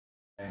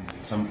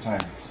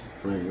Sometimes.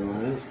 Wait, go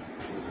ahead.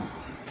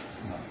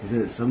 Is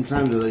it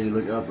sometimes they let you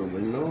look out the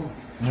window?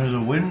 There's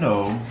a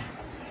window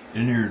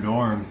in your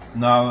dorm.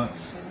 Now,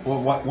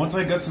 once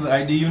I got to the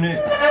ID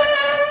unit,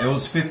 it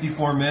was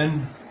 54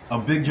 men, a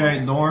big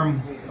giant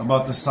dorm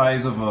about the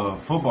size of a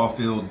football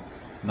field.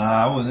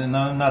 Nah, I wasn't,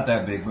 not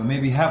that big, but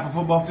maybe half a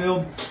football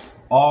field.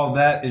 All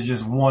that is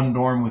just one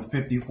dorm with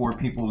 54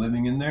 people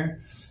living in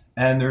there.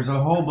 And there's a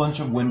whole bunch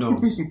of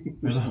windows.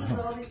 There's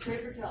all these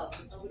paper towels,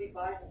 but nobody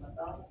buys them.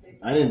 1,000 paper.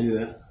 I didn't do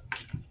that.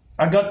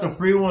 I got the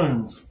free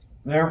ones.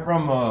 They're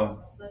from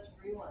Such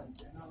free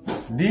ones.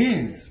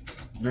 these.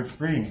 They're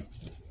free.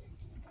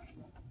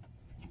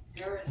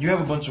 You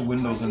have a bunch of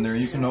windows in there.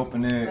 You can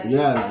open it.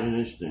 Yeah,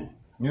 interesting.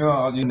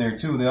 You're in there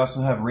too. They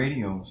also have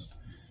radios.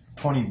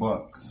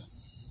 $20.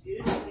 You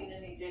didn't clean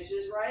any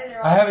dishes, right?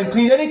 I haven't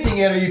cleaned anything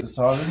yet. It's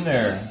all in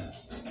there.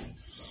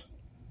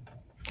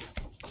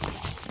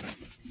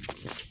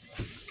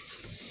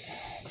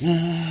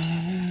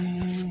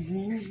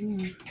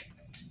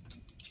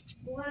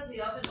 Who has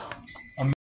the oven on?